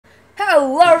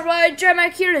Hello everybody,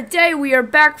 J-Mac here. Today we are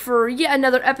back for yet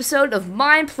another episode of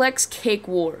Mineplex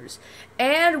Cakewars.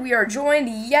 And we are joined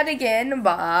yet again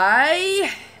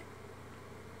by...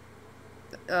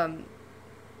 we're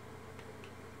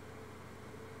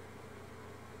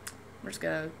just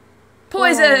gonna...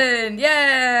 Poison!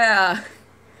 Yeah!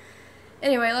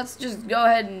 Anyway, let's just go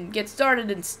ahead and get started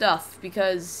and stuff,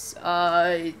 because,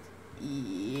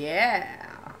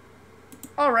 yeah.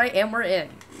 Alright, and we're in.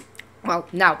 Well,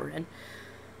 now we're in.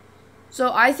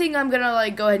 So I think I'm gonna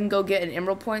like go ahead and go get an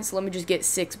emerald point. So let me just get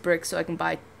 6 bricks so I can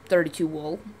buy 32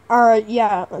 wool. Alright,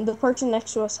 yeah. The person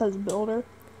next to us has builder.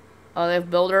 Oh, they have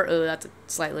builder. Oh, that's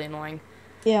slightly annoying.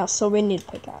 Yeah, so we need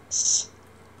pickaxe.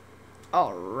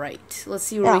 All right, let's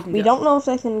see where we can go. We don't know if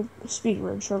they can speed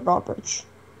bridge or god bridge.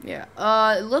 Yeah.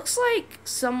 It looks like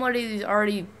somebody's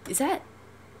already. Is that?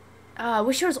 I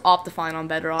wish there was Optifine on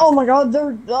Bedrock. Oh my god,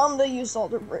 they're dumb. They used all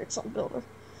their bricks on builder.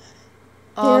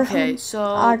 Okay, so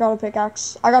I got a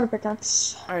pickaxe. All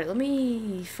right, let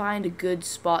me find a good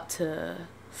spot to.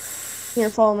 Here,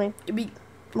 follow me.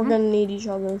 We're gonna need each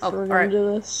other if we're gonna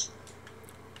do this.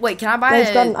 Wait, can I buy?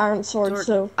 They've got an iron sword,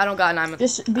 so I don't got an iron.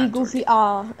 Just be goofy,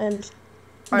 and.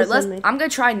 All right, I'm gonna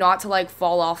try not to like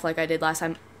fall off like I did last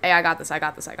time. Hey, I got this.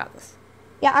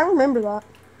 Yeah, I remember that.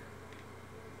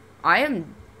 I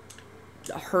am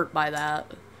hurt by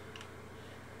that.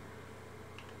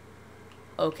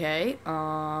 Okay,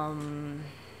 go,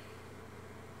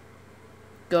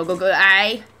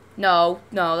 aye. No,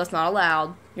 that's not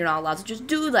allowed. You're not allowed to just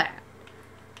do that.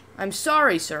 I'm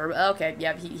sorry, sir. Okay,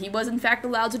 yeah, he was in fact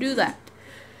allowed to do that.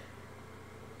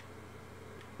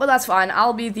 But that's fine,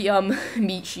 I'll be the,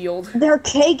 meat shield. Their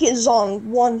cake is on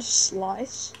 1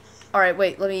 slice. Alright,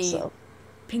 wait, let me...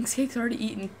 Pink's cake's already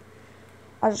eaten.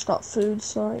 I just got food,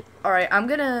 so... Alright, I'm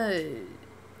gonna...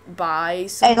 buy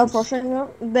some... Hey, they're pushing us.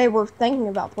 They were thinking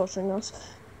about pushing us.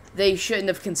 They shouldn't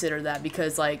have considered that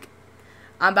because, like,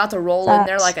 I'm about to roll in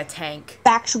there like a tank.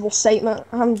 Factual statement.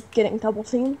 I'm getting double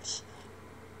teams.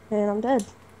 And I'm dead.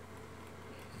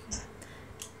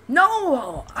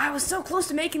 No! I was so close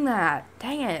to making that.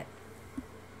 Dang it.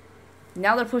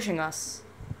 Now they're pushing us.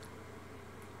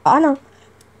 I know.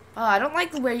 I don't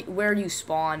like the way where you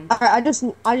spawn. I just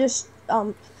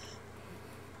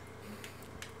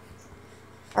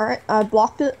Alright, I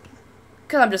blocked it.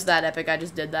 Cause I'm just that epic, I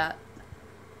just did that.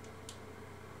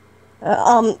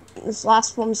 This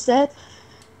last one's dead.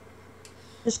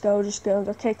 Just go.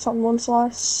 Their cake's on 1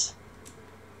 slice.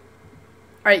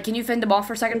 Alright, can you fend them off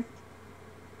for a second?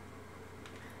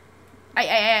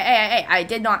 Hey, I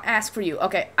did not ask for you.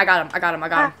 Okay, I got him. I got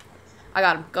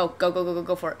him.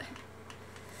 Go for it.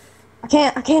 I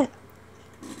can't.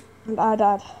 I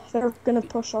died. They're gonna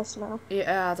push us now.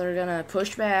 Yeah, they're gonna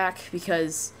push back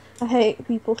because... I hate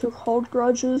people who hold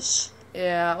grudges.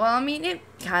 Yeah, well, I mean, it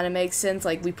kind of makes sense.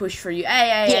 Like, we push for you.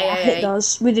 It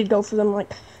does. We did go for them,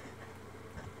 like...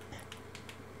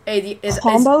 Hey, his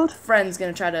friend's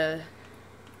gonna try to...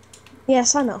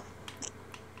 Yes, I know.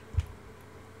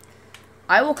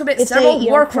 I will commit several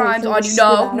war crimes on you.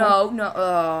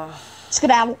 No.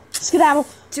 Skedaddle.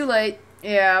 Too late.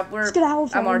 Yeah,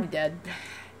 I'm already dead.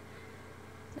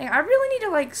 Dang, I really need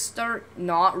to like start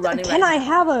not running. Can I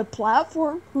have a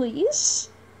platform, please?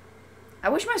 I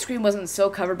wish my screen wasn't so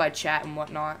covered by chat and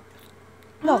whatnot.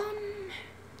 No.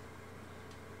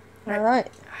 Alright.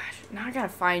 Now I gotta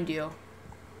find you.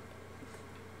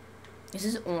 This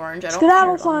is orange. I don't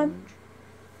Skedaddle time.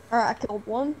 Alright, I killed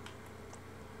one.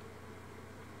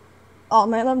 Oh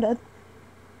man, I'm dead.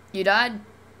 You died?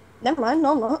 Never mind,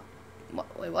 no I'm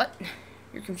not. Wait, what?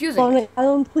 You're confusing.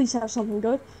 Please have something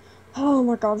good. Oh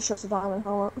my god, it's just a diamond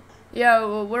helmet. Yeah,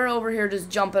 well, we're over here just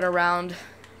jumping around,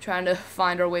 trying to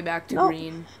find our way back to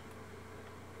green.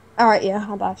 Alright, yeah,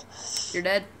 I died. You're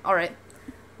dead? Alright.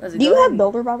 Do you have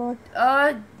builder, by the way?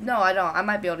 No, I don't. I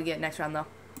might be able to get it next round, though.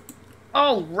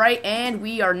 Alright, and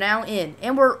we are now in.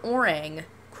 And we're orang.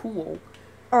 Cool.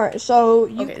 Alright, so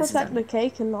you protect the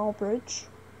cake and the bridge.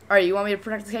 Alright, you want me to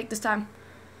protect the cake this time?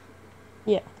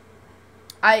 Yeah.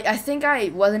 I think I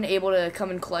wasn't able to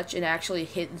come in clutch and actually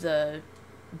hit the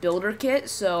builder kit,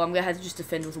 so I'm gonna have to just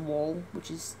defend with wool, which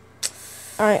is...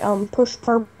 Alright, push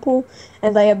purple,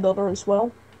 and they have builder as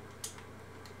well.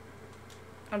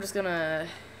 I'm just gonna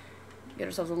get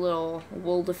ourselves a little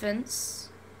wool defense.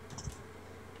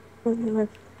 You have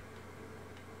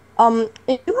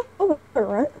builder,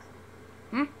 right?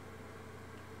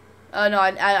 No,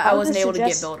 I wasn't able to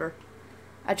get builder.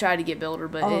 I tried to get builder,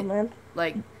 but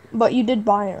But you did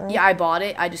buy it, right? Yeah, I bought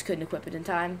it. I just couldn't equip it in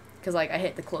time because like I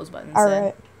hit the close button.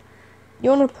 Alright. You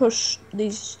wanna push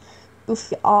these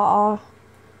goofy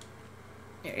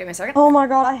Here, give me a second. Oh my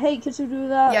god, I hate kids who do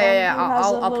that. Yeah. Blue has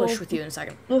I'll push with you in a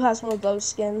second. Blue has one of those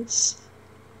skins.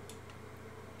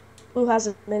 Blue has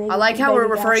a mini. I like how we're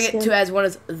referring skin. it to as one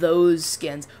of those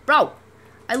skins. Bro,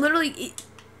 I literally...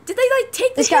 Did they, like,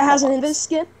 take This the guy has an hitbox? invis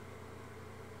skin.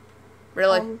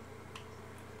 Really?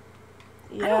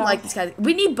 Yeah. I don't like this guy.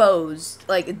 We need bows,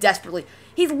 like, desperately.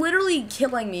 He's literally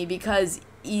killing me because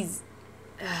he's...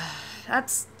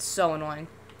 that's so annoying.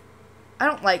 I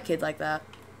don't like kids like that.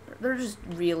 They're just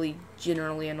really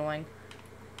generally annoying.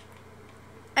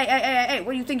 Hey,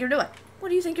 what do you think you're doing? What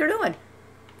do you think you're doing?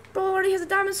 Bro already has a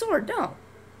diamond sword. No.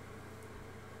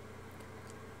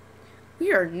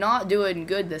 We are not doing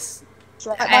good this...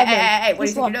 Hey, what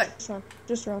do you think you're doing?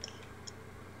 Just run.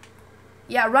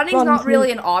 Yeah, running's not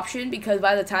really an option because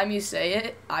by the time you say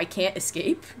it, I can't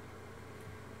escape.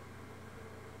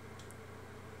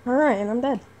 Alright, and I'm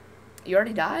dead. You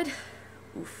already died?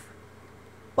 Oof.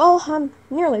 Well, I'm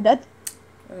nearly dead.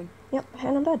 Um, Yep,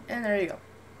 and I'm dead. And there you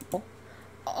go.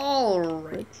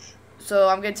 Alright. So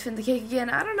I'm going to spin the cake again.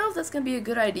 I don't know if that's going to be a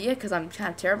good idea because I'm kind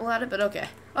of terrible at it, but okay.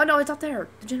 Oh, no, it's up there.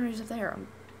 The generator's up there.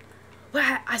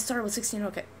 Well, I started with 16.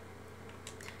 Okay.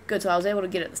 Good, so I was able to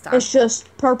get it this time. It's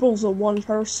just purple's a one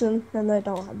person, and they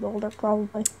don't have builder,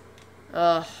 probably.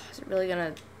 Is it really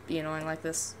going to be annoying like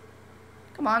this?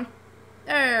 Come on.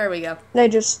 There we go. They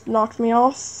just knocked me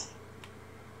off.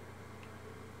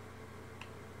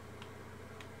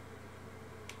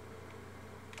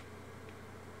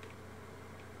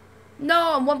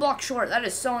 No, I'm one block short. That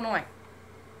is so annoying.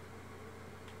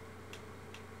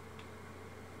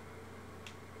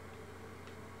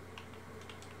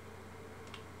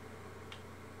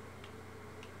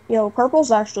 Yo,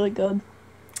 purple's actually good.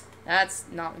 That's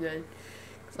not good.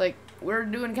 It's like, we're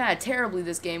doing kind of terribly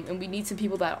this game, and we need some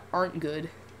people that aren't good.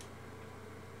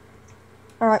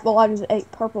 Alright, well, I just ate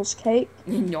purple's cake.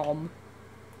 Yum.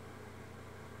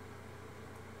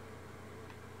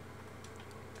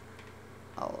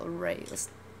 Alright, let's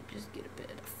just get a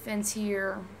bit of defense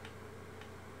here.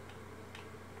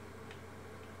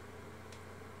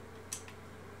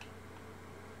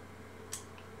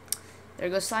 There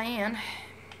goes Cyan.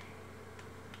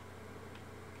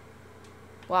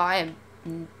 Wow, I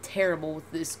am terrible with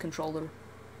this controller.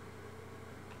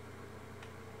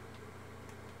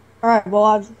 Alright,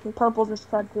 well, purple just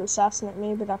tried to assassinate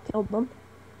me, but I killed them.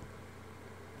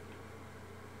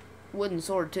 Wooden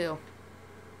sword, too.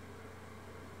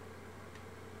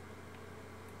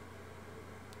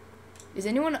 Is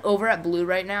anyone over at blue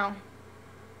right now?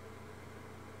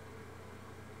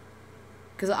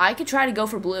 Because I could try to go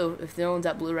for blue if no one's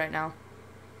at blue right now.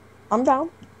 I'm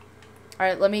down.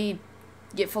 Alright, let me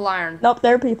get full iron. Nope,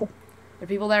 there are people. There are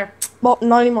people there? Well,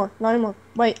 not anymore. Not anymore.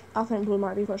 Wait, I think blue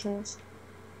might be pushing us.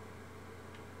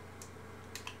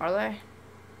 Are they?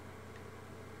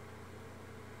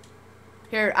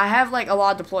 Here, I have like a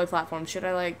lot of deploy platforms. Should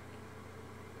I like...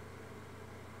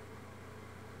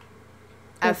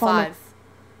 I have 5.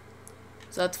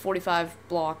 So that's 45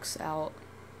 blocks out.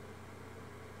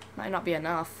 Might not be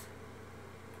enough.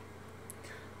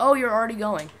 Oh, you're already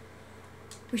going.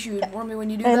 Wish you would warn me when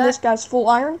you do that. And this guy's full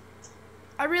iron?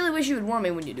 I really wish you would warn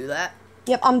me when you do that.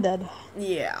 Yep, I'm dead.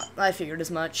 Yeah, I figured as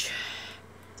much.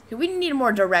 Okay, we need a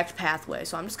more direct pathway,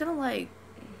 so I'm just gonna like...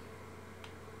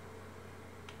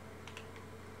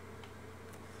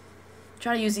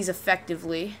 try to use these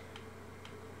effectively.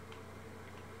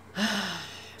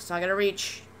 It's not gonna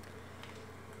reach.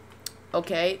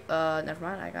 Okay, never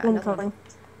mind, I got another one.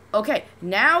 Okay,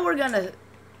 now we're gonna...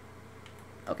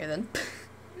 Okay, then.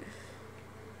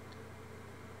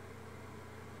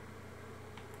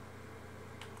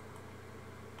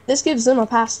 This gives them a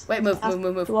pass. Wait, move.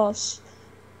 To us.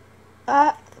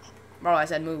 Bro, I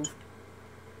said move.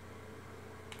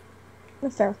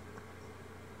 Fair.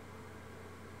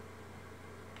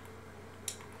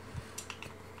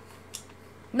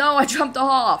 No, I jumped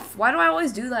off. Why do I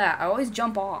always do that? I always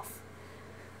jump off.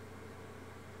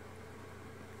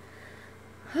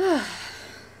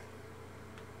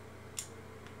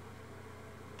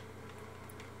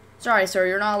 Sorry, sir.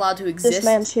 You're not allowed to exist. This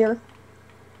man's here.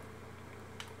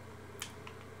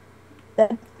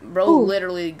 Dead. Bro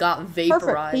literally got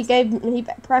vaporized. Perfect. He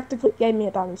practically gave me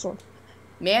a diamond sword.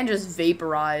 Man just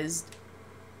vaporized.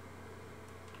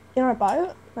 Can I buy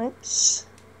it? Thanks.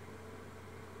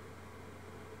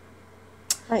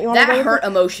 Right, that hurt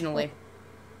emotionally.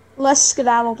 Let's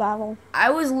skedaddle daddle.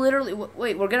 I was literally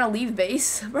wait. We're gonna leave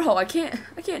base, bro. I can't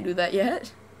do that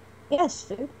yet. Yes,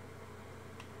 dude.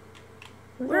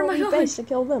 Where am I going? Base to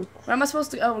kill them. Where am I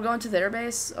supposed to? Oh, we're going to their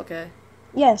base. Okay.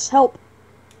 Yes, help.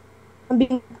 I'm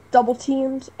being double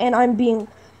teamed, and I'm being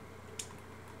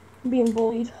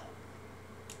bullied.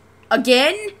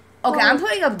 Again? Okay, I'm Oh.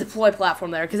 putting a deploy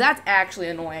platform there because that's actually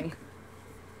annoying.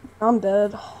 I'm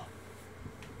dead.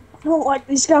 I don't like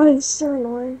these guys. They're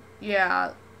annoying.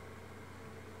 Yeah.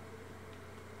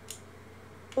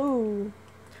 Ooh.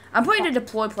 I'm putting a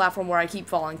deploy platform where I keep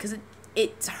falling because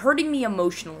it's hurting me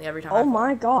emotionally every time I Oh fall.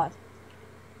 my god.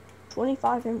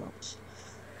 25 emeralds.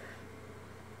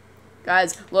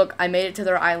 Guys, look, I made it to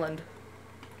their island.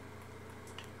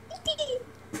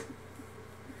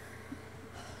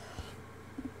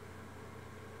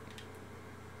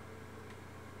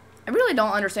 I really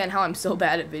don't understand how I'm so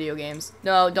bad at video games.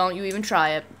 No, don't you even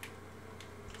try it.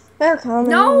 They're coming.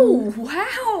 No!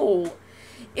 Wow!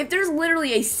 If there's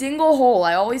literally a single hole,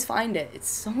 I always find it. It's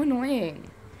so annoying.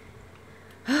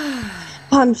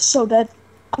 I'm so dead.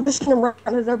 I'm just gonna run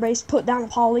to their base, put down a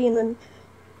poly, and then...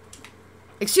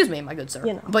 Excuse me, my good sir.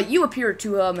 You know. But you appear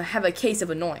to have a case of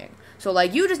annoying. So,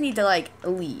 like, you just need to, like,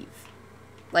 leave.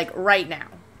 Like, right now.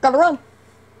 Gotta run.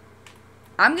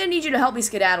 I'm gonna need you to help me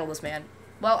skedaddle this, man.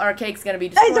 Well, our cake's gonna be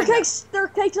Hey, destroyed their now. cake's... Their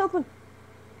cake's open.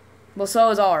 Well, so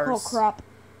is ours. Oh, crap.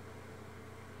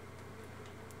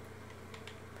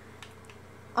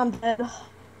 I'm dead.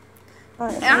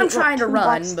 And I'm trying to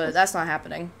run, but that's not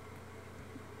happening.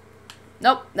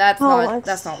 Nope, that's not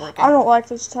working. I don't like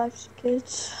those types of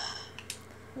kids.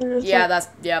 Yeah,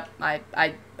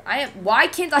 why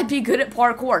can't I be good at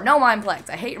parkour? No Mineplex.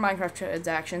 I hate your Minecraft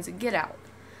transactions. Get out.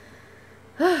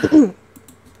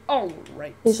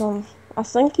 Alright. He's on, I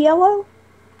think, yellow?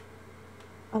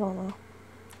 I don't know.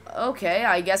 Okay,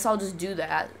 I guess I'll just do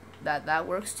that. That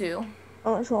works too.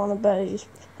 I just want to bet he's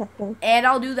protecting. And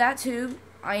I'll do that too.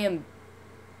 I am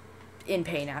in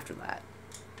pain after that.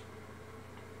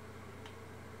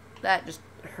 That just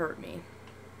hurt me.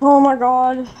 Oh my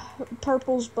god.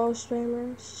 Purple's bow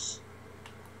spammers.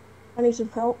 I need some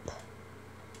help.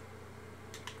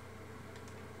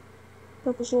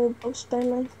 Purple's little bow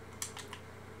spammer.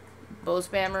 Bow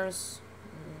spammers.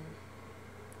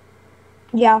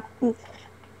 Yeah. You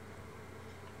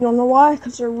don't know why?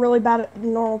 Because they're really bad at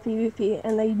normal PvP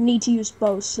and they need to use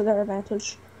bows to their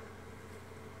advantage.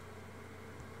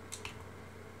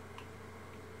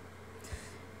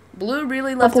 Blue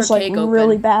really left Purple's their cake like open.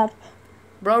 really bad.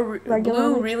 Blue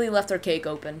Regularly. really left their cake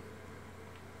open.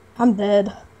 I'm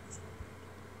dead.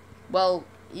 Well,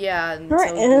 yeah. And Right,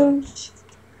 so is Blue. and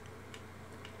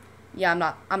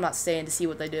Yeah, I'm not staying to see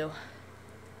what they do.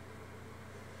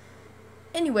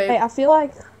 Anyway, hey, I feel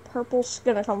like Purple's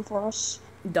gonna come for us.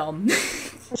 dumb.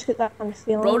 Let's get that kind of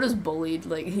feeling. Bro just bullied.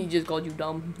 Like, he just called you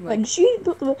dumb. Like, did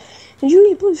you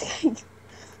eat Blue's cake?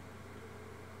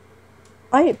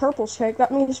 I ate Purple's cake.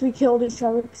 That means we killed each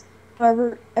other.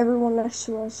 However, everyone next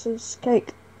to us is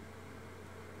cake.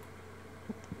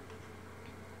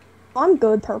 I'm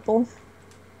good, Purple.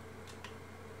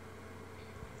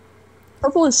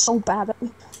 Purple is so bad at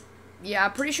Yeah,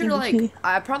 I'm pretty sure, PvP. like,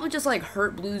 I probably just, like,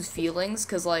 hurt Blue's feelings,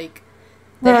 because, like,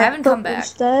 they haven't come back.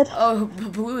 Purple's dead. Oh,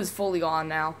 Blue is fully gone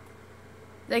now.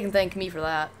 They can thank me for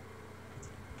that.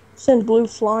 Send Blue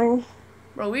flying.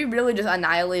 Bro, we really just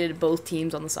annihilated both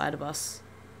teams on the side of us.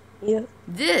 Yeah.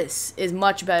 This is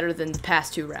much better than the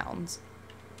past 2 rounds.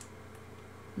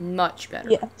 Much better.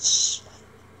 Yes.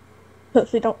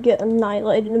 Hopefully don't get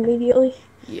annihilated immediately.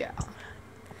 Yeah.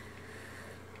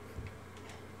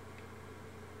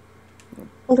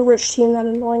 The rich team that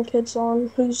annoying kids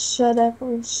on. Who said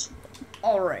everyone's...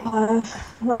 Alright.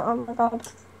 Oh my god.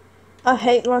 I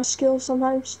hate my skills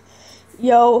sometimes.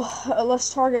 Yo,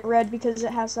 let's target red because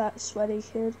it has that sweaty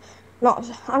kid.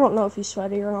 I don't know if he's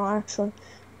sweaty or not, actually.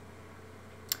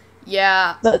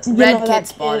 Yeah, But red kid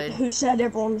spotted. Who said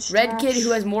everyone was Red trash. kid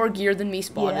who has more gear than me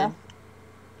spotted. Yeah.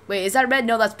 Wait, is that red?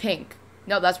 No, that's pink.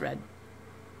 No, that's red.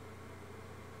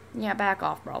 Yeah, back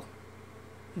off, bro.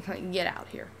 Get out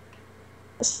here.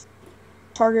 Let's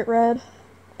target red.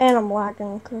 And I'm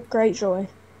lagging. Great joy.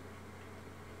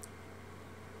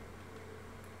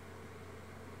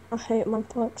 I hate my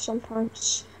pluck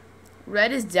sometimes.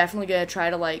 Red is definitely gonna try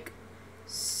to, like,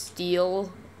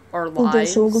 steal our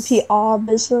lives. This will be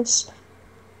business.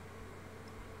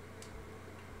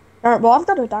 Alright, well, I've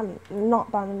got a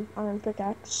not diamond iron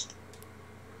pickaxe.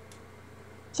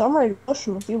 So I'm ready to push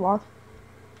him if you are.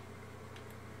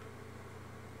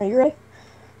 Are you ready?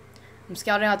 I'm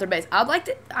scouting out their base. I'd like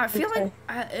to. I feel Okay.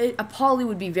 like a poly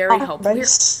would be very helpful. Here.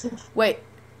 Wait,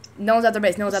 no one's at their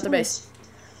base. No one's at their base.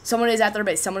 Someone is at their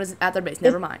base. Someone is at their base.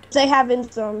 Never mind. If they have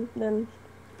income, then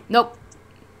Nope.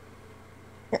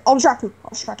 here, I'll distract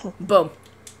him. Boom.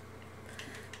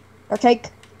 Okay,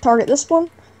 target this one.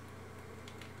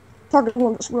 Target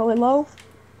one that's really low.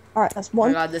 Alright, that's Oh my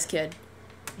one. god, this kid.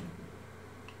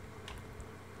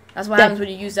 That's what Dead. happens when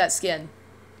you use that skin.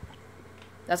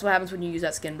 That's what happens when you use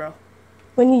that skin, bro.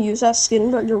 When you use that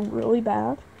skin, but you're really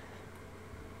bad.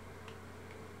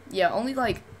 Yeah, only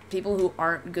like people who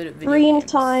aren't good at video Green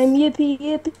games. time, yippee,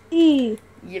 yippee.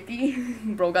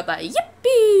 Yippee. Bro got that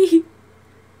yippee.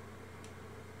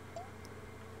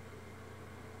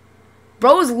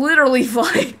 Bro is literally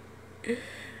flying.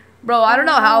 Bro, I don't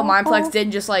know how Mineplex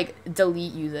didn't just like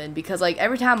delete you then, because like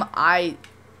every time I,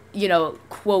 you know,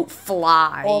 quote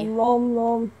fly. Nom,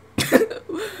 nom.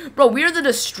 Bro, we are the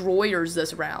destroyers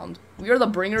this round. We are the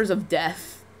bringers of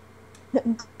death.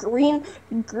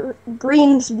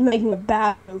 Green's making a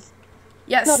bad move.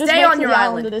 Yeah, No, stay on your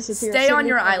island. disappear. Stay on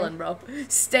your island, bro.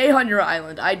 Stay on your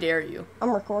island. I dare you.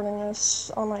 I'm recording this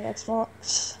on my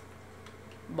Xbox.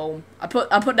 Boom. I put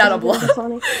down a block.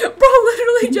 Funny. Bro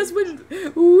literally just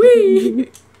went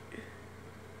wee.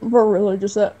 Bro really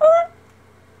just said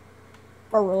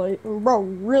bro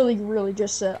really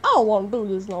just said, I don't want to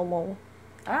do this no more.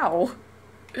 Ow.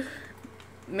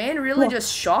 Man really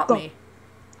just shot me.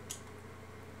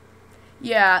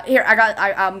 Yeah, here,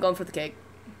 I'm going for the cake.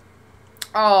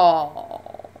 Oh.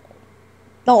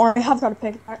 Don't worry, I've got a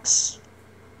pickaxe.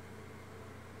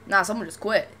 Nah, someone just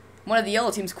quit. One of the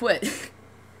yellow teams quit.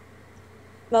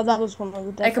 No, that was one of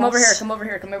the dead Hey, come over guys. here, come over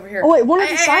here, come over here. Oh wait, one of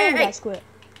Hey, the hey, cyan hey, guys quit.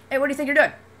 Hey, what do you think you're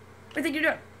doing? What do you think you're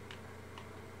doing?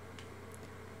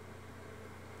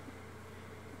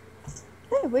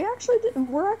 Hey,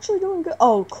 we're actually doing good.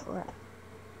 Oh crap.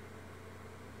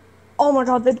 Oh my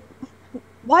god,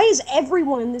 why is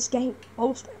everyone in this game bow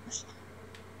spammers?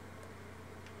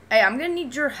 Hey, I'm gonna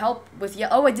need your help with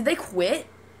oh wait, did they quit?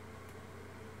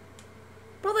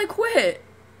 Bro, they quit.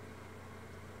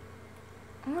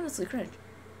 I'm honestly cringe.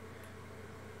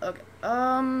 Okay,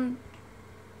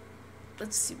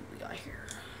 let's see what we got here.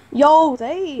 Yo,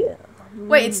 they...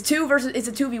 Wait, it's it's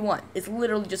a 2v1. It's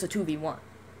literally just a 2v1.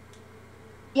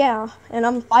 Yeah, and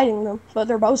I'm fighting them, but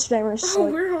they're both spammers.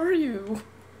 Oh, where are you?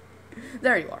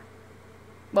 There you are.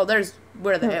 Well, there's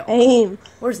where they are. Aim.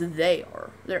 Where's they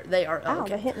are? They are. Ow,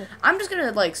 Okay. they hit me. I'm just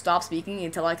gonna like stop speaking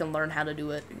until I can learn how to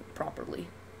do it properly.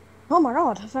 Oh my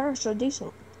god, they're actually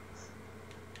decent.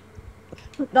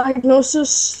 Diagnosis,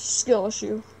 skill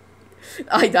issue.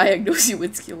 I diagnose you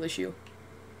with skill issue.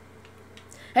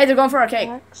 Hey, they're going for our cake.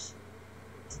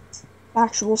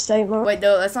 Actual statement. Wait,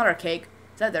 no, that's not our cake.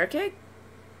 Is that their cake?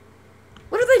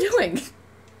 What are they doing?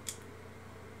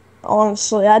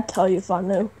 Honestly, I'd tell you if I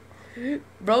knew.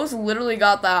 Bro's literally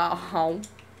got that hound.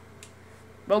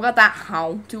 Bro got that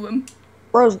hound to him.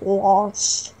 Bro's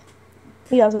lost.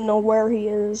 He doesn't know where he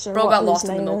is or Bro what got his lost in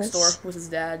the name milk is. store with his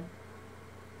dad.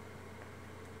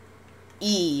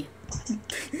 EA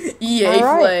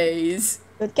Alright. plays.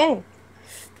 Good game.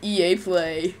 EA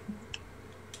play.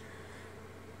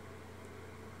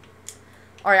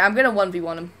 Alright, I'm gonna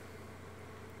 1v1 him.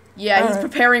 Yeah, he's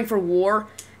preparing for war.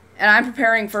 And I'm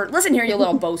preparing for... Listen here, you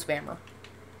little bow spammer.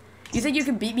 You think you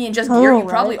can beat me in just gear? You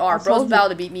probably are. Bro's about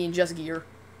to beat me in just gear.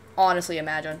 Honestly,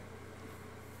 imagine.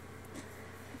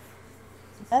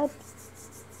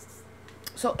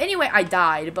 So anyway, I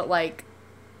died, but like...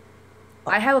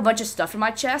 I have a bunch of stuff in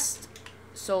my chest.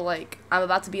 So like, I'm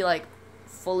about to be like,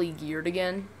 fully geared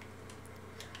again.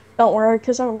 Don't worry,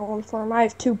 because I'm going for him. I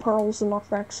have 2 pearls, a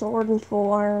knockback sword, and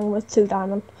full iron with 2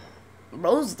 diamond.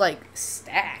 Bro's like,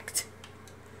 stacked.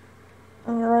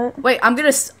 Alright. Wait, I'm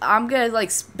gonna like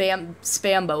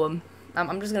spam bow him.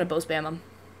 I'm just gonna bow spam him.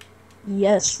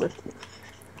 Yes.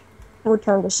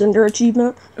 Return to sender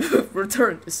achievement.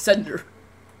 Return to sender.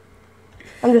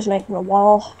 I'm just making a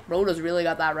wall. Rhoda's really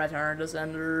got that return to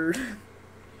sender.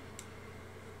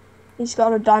 He's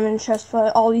got a diamond chest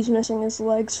plate. All he's missing is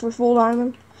legs for full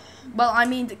diamond. Well, I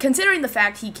mean, considering the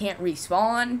fact he can't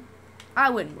respawn, I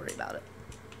wouldn't worry about it.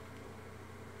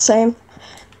 Same.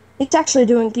 He's actually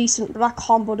doing decent, but I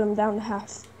comboed him down to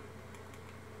half.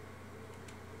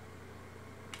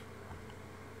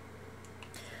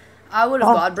 I would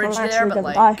have God bridged there, but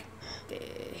like...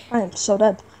 I am so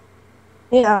dead.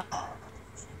 Yeah.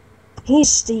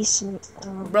 He's decent.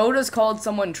 Rhoda's called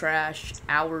someone trash.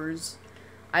 Hours.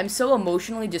 I'm so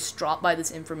emotionally distraught by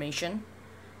this information.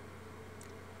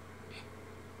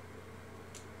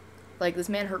 Like, this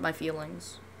man hurt my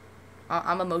feelings.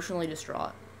 I'm emotionally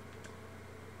distraught.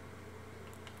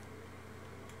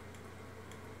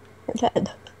 You're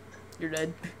dead. You're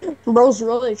dead. Bro's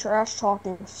really trash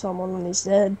talking to someone when he's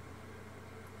dead.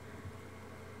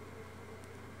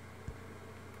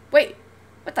 Wait,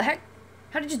 what the heck?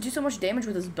 How did you do so much damage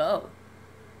with his bow?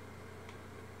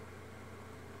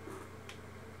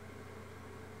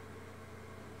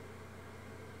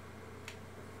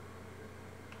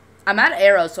 I'm out of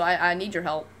arrows, so I need your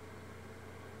help.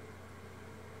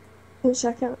 1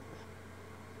 second.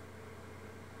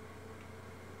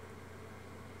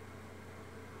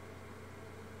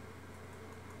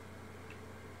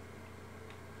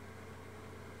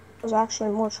 was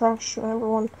actually more trash than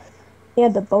everyone. He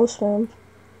had the bow spam.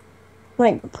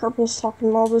 Like, Purple's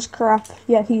talking all this crap,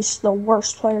 yet he's the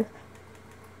worst player.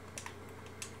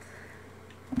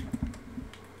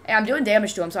 Hey, I'm doing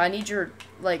damage to him, so I need your,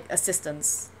 like,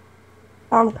 assistance.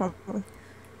 I'm coming.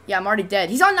 Yeah, I'm already dead.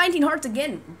 He's on 19 hearts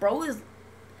again. Bro is...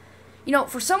 You know,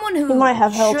 for someone who He might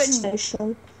have health shouldn't...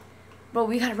 station. Bro,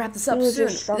 we gotta wrap this up He was soon.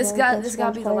 just This struggling got against to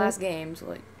one be the player. last game, so,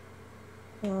 like...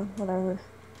 Whatever.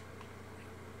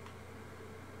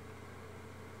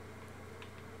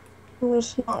 I'm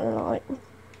just not gonna, like...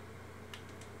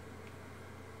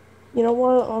 You know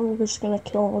what? I'm just gonna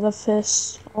kill him with a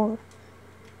fist, or...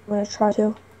 I'm gonna try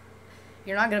to.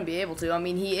 You're not gonna be able to. I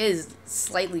mean, he is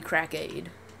slightly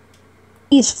crackade.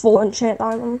 He's full enchant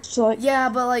diamond, so like... Yeah,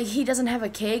 but, like, he doesn't have a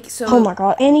cake, so... Oh my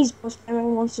god, and he's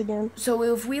spamming once again. So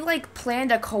if we, like,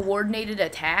 planned a coordinated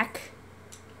attack...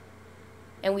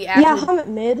 And we actually... Yeah, I'm at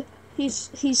mid. He's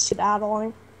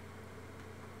skedaddling.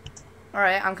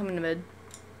 Alright, I'm coming to mid.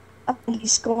 I think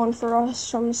he's going for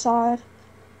us from the side.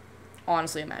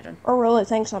 Honestly, imagine. Or really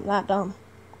thinks I'm that dumb.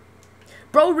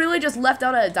 Bro really just left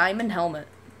out a diamond helmet.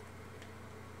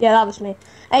 Yeah, that was me.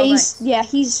 Hey, Oh, he's... nice. Yeah,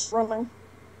 he's running.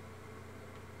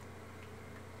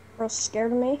 Bro's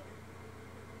scared of me.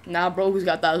 Nah, bro, who's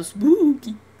got that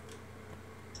spooky?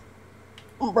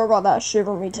 Bro got that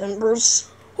shiver me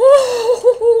timbers.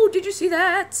 Oh, did you see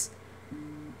that?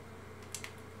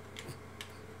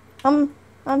 I'm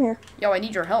here. Yo, I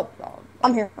need your help. Oh,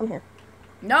 I'm here.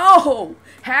 no!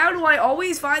 How do I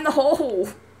always find the hole?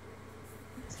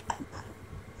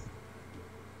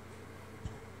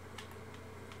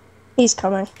 He's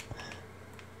coming.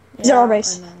 He's Yeah, at our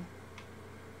base. I know.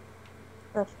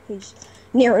 Or he's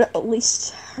near it at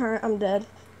least. Alright, I'm dead.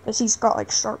 Because he's got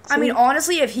like sharp teeth. I mean,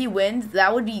 honestly, if he wins,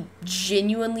 that would be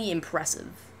genuinely impressive.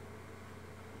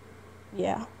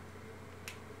 Yeah.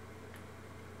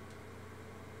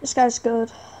 This guy's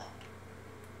good.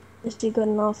 Is he good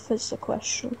enough is the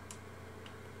question.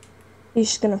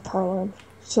 He's gonna pearl him.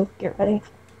 So get ready.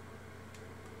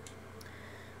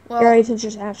 Well, Get ready to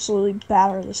just absolutely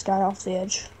batter this guy off the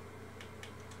edge.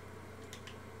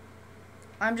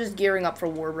 I'm just gearing up for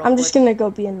war real I'm quick. just gonna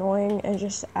go be annoying and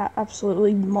just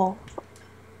absolutely maul.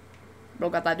 Bro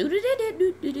got that.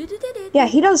 Yeah,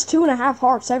 he does 2.5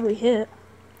 hearts every hit.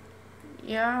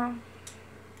 Yeah.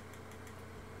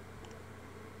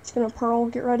 He's gonna pearl,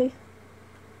 get ready.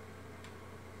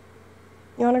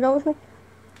 You wanna go with me?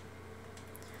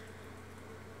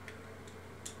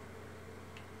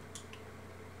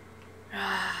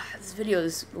 This video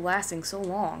is lasting so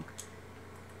long.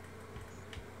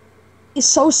 He's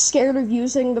so scared of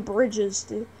using the bridges,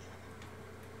 dude.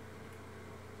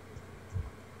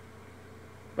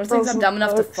 Bro thinks I'm dumb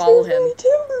enough to follow him.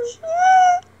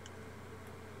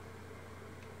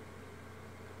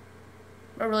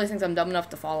 Bro really thinks I'm dumb enough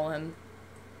to follow him.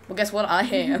 Well, guess what? I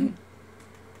am.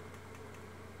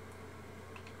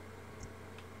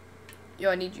 Yo,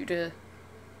 I need you to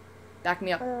back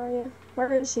me up. Where are you?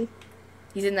 Where is he?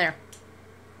 He's in there.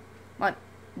 Come on.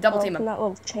 Double team In him. that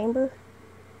little chamber?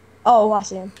 Oh, I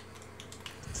see him.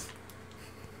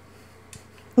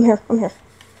 I'm here.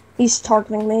 He's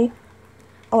targeting me.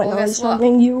 Oh wait, Well, no, guess he's what?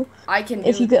 targeting you. I can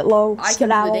If do, you get low, I can do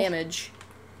skedaddle. the damage.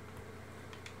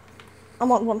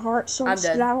 I'm on 1 heart, so I'm I'm dead.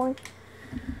 skedaddling.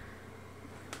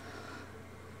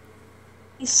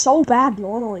 He's so bad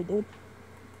normally, dude.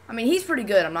 I mean, he's pretty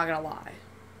good, I'm not gonna lie.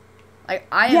 Like,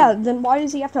 I am... Yeah, then why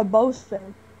does he have to bow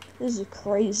spin? This is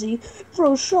crazy.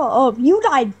 Bro, shut up. You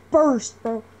died first,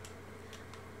 bro.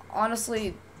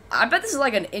 Honestly, I bet this is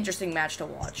like an interesting match to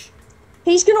watch.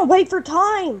 He's gonna wait for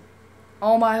time.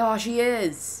 Oh my gosh, he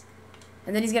is.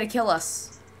 And then he's gonna kill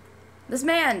us. This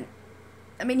man,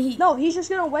 I mean, he... No, he's just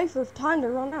gonna wait for time to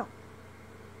run out.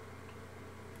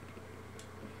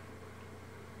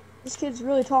 This kid's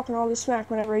really talking all this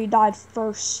smack whenever he died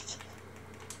first.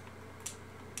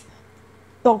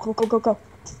 Go.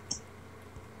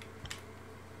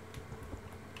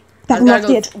 Back him off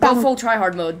the edge. Go full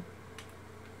tryhard mode.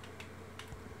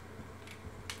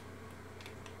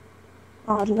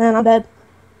 Oh man, I'm dead.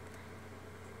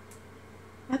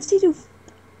 How does he do?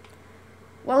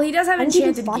 Well, he does have How does he do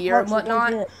enchanted 5 gear and hearts in 1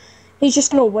 whatnot. hit? He's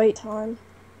just gonna wait time.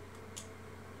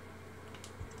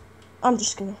 I'm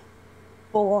just gonna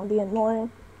full on be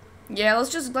annoying. Yeah, let's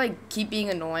just, like, keep being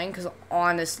annoying, because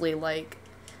honestly, like...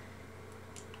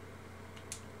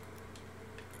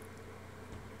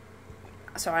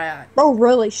 Sorry, Bro,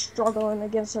 really struggling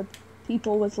against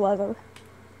people with leather.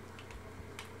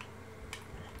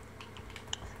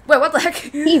 Wait, what the heck?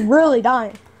 He really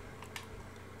dying.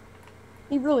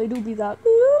 He really do be that.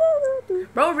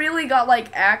 Bro really got, like,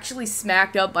 actually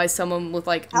smacked up by someone with,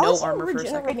 like, How no is he armor for a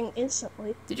second. regenerating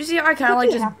instantly? Did you see how I kind of, Could like,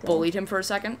 be just hacking. bullied him for a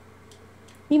second?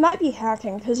 He might be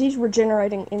hacking because he's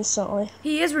regenerating instantly.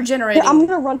 He is regenerating. I'm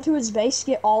gonna run to his base,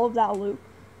 get all of that loot,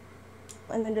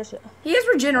 and then just. He is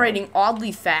regenerating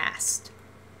oddly fast.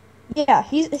 Yeah,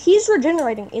 he's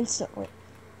regenerating instantly.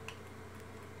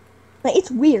 Like,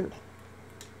 it's weird.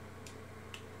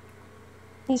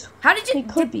 How did you? He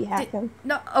could be hacking.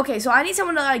 No, okay. So I need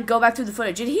someone to like go back through the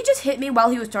footage. Did he just hit me while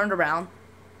he was turned around?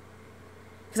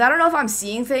 Because I don't know if I'm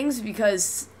seeing things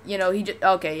because you know he just.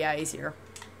 Okay, yeah, he's here.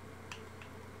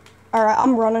 All right,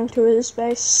 I'm running to his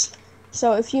base.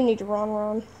 So if you need to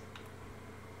run.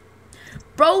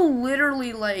 Bro,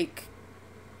 literally like.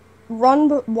 Run,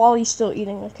 but while he's still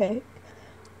eating the cake.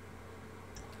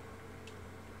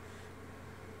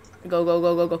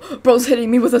 Go. Bro's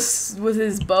hitting me with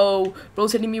his bow.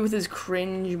 Bro's hitting me with his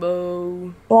cringe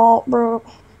bow. Well, bro.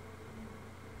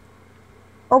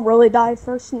 I'll really die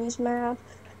first and he's mad.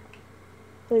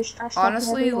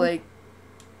 Honestly, like,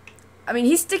 I mean,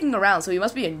 he's sticking around, so he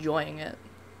must be enjoying it.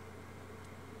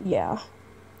 Yeah.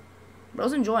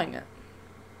 Bro's enjoying it.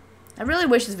 I really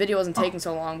wish this video wasn't taking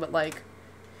so long, but, like,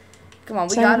 come on,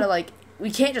 we gotta, like,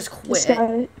 we can't just quit.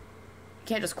 We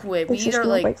can't just quit. We either,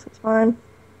 like, wait for time.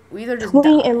 We either just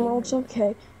 20 die. emeralds,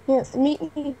 okay. Yeah,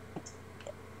 meet me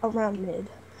around mid.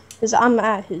 Because I'm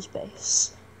at his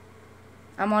base.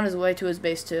 I'm on his way to his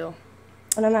base, too.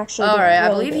 And I'm actually... Alright, I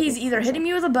believe he's either hitting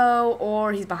me with a bow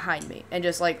or he's behind me. And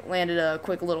just, like, landed a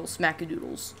quick little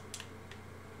smackadoodles.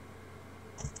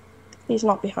 He's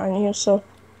not behind you, so...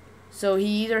 So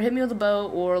he either hit me with a bow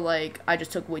or, like, I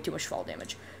just took way too much fall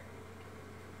damage.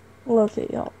 Look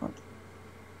at y'all.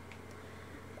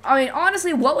 I mean,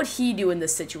 honestly, what would he do in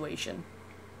this situation?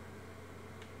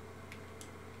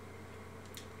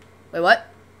 Wait, what?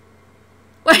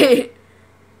 Wait!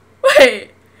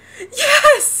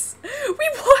 Yes! We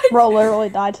won! Bro literally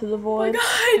died to the void.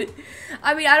 Oh my god!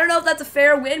 I mean, I don't know if that's a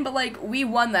fair win, but, like, we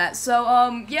won that.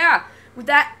 So, yeah. With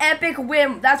that epic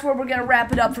win, that's where we're gonna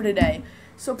wrap it up for today.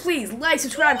 So please, like,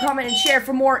 subscribe, comment, and share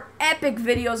for more epic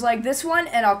videos like this one,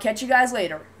 and I'll catch you guys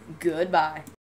later. Goodbye.